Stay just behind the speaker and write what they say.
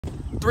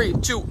3,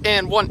 2,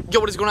 and 1. Yo,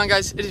 what is going on,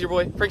 guys? It is your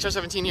boy,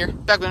 Frankstar17 here,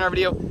 back with another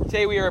video.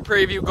 Today we are at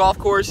Prairie View Golf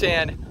Course,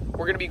 and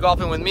we're going to be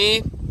golfing with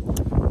me,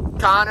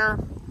 Connor,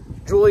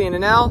 Julian,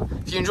 and Al.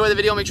 If you enjoy the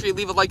video, make sure you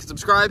leave a like and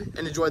subscribe,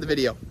 and enjoy the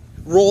video.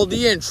 Roll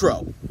the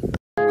intro.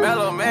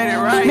 Mellow made it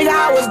right. Nigga,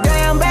 I was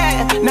damn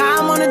bad. Now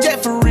I'm on a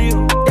jet for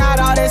real. Got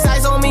all this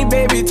ice on me,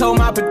 baby. Told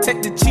my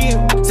protector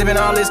chill. Sipping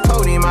all this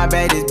codeine, my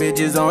baddest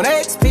bitches on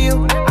X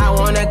pill. I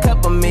want a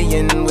couple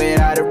million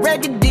without a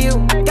record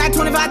deal. Got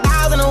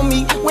 25,000 on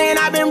me when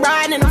I've been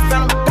riding in the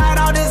phantom. Got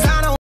all this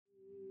on.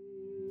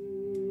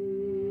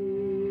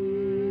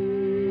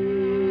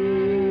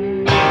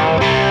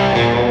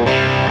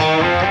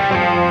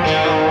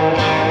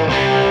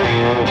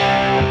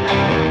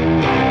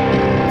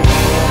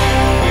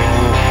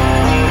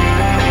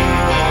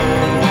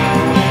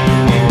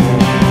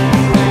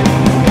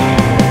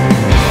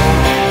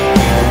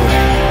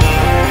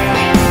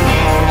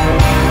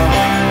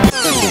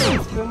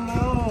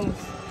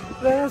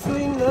 Last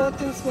week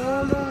nothing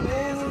swallowed,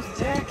 man was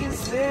jacking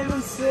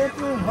 7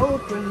 sipping,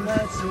 hoping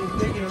not to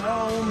big it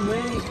on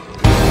me.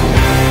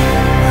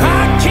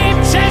 I keep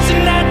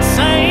chasing that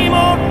same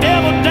old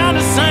devil down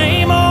the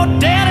same old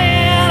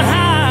dead-end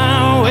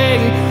highway,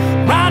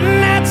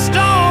 riding that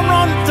storm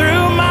running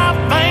through my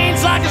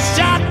veins like a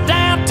shot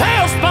down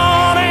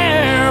tailspin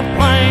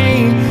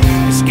airplane.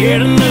 I'm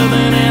scared of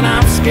nothing and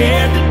I'm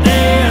scared to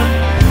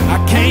death. I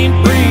can't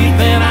breathe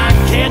and I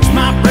catch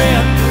my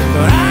breath,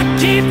 but I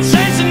keep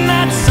chasing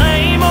that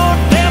same old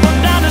devil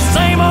down the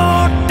same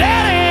old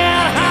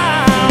dead-end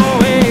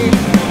highway.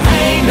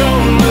 Ain't no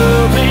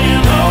love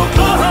in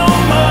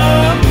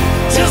Oklahoma,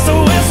 just the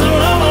whistle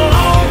of a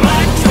long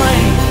black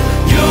train.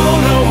 You'll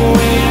know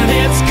when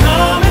it's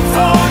coming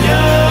for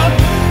you,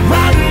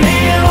 riding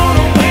in on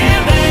the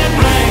wind and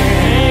rain.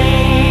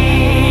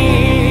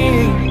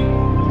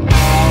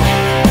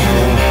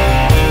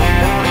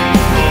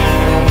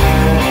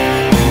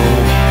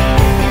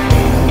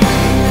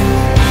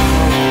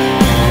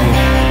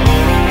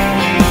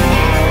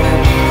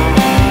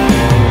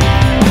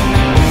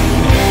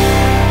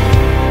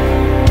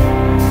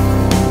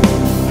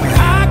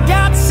 I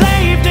got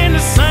saved in the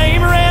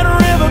same red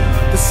river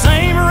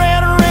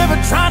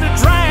trying to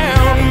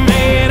drown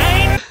me. It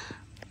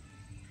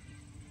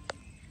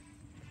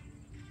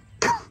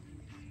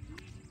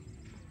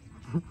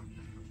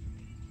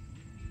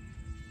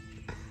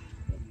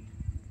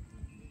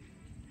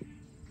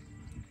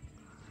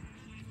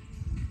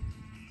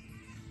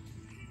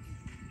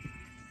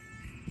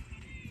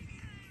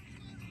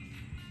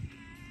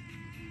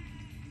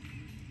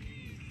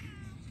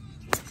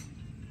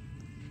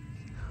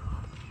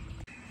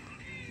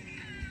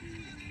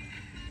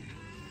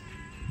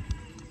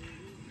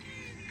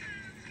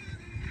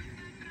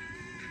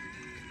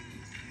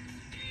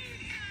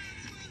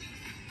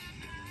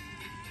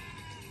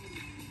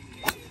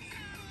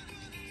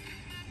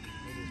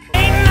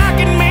ain't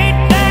knocking me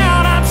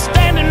down. I'm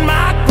standing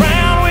my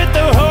ground with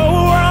the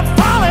whole world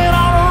falling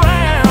all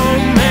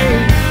around me.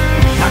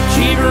 I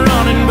keep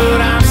running,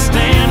 but I'm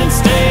standing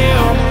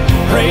still.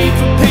 Pray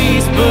for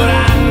peace, but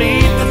I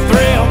need the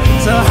thrill.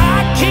 So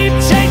I keep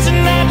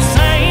chasing that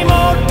same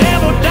old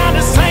devil down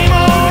the same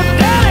old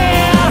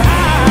dead-end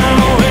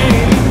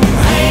highway.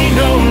 Ain't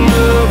no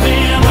love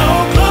in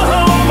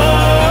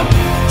Oklahoma,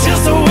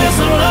 just the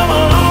whistle of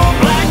a long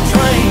black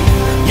train.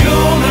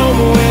 You'll know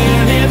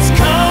when it's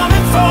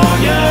coming for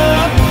you.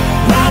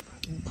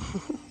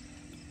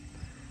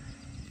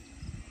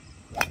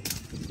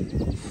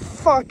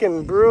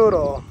 Fucking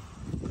brutal.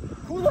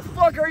 Who the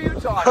fuck are you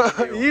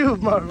talking to? You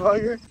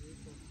motherfucker.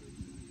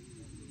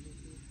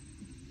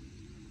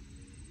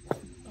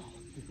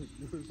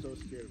 You were so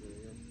scared of me.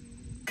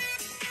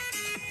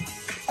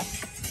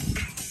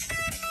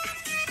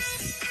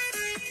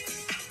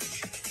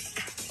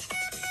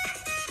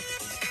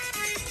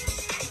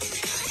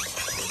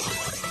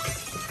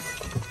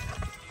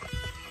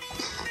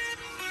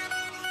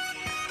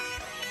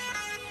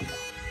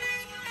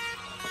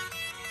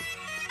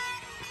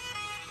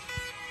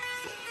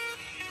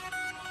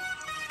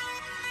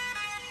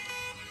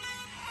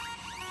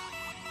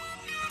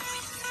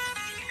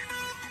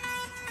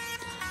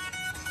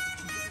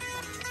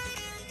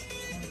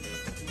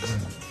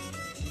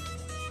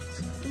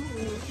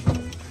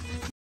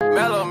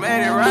 Mellow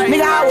made it right.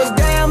 Nigga, I was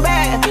damn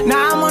bad.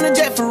 Now I'm on a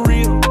jet for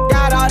real.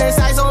 Got all this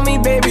ice on me,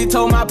 baby.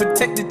 Told my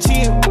protector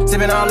chill.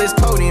 Sipping all this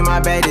codeine, my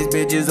baddest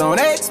bitches on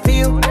X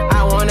pill.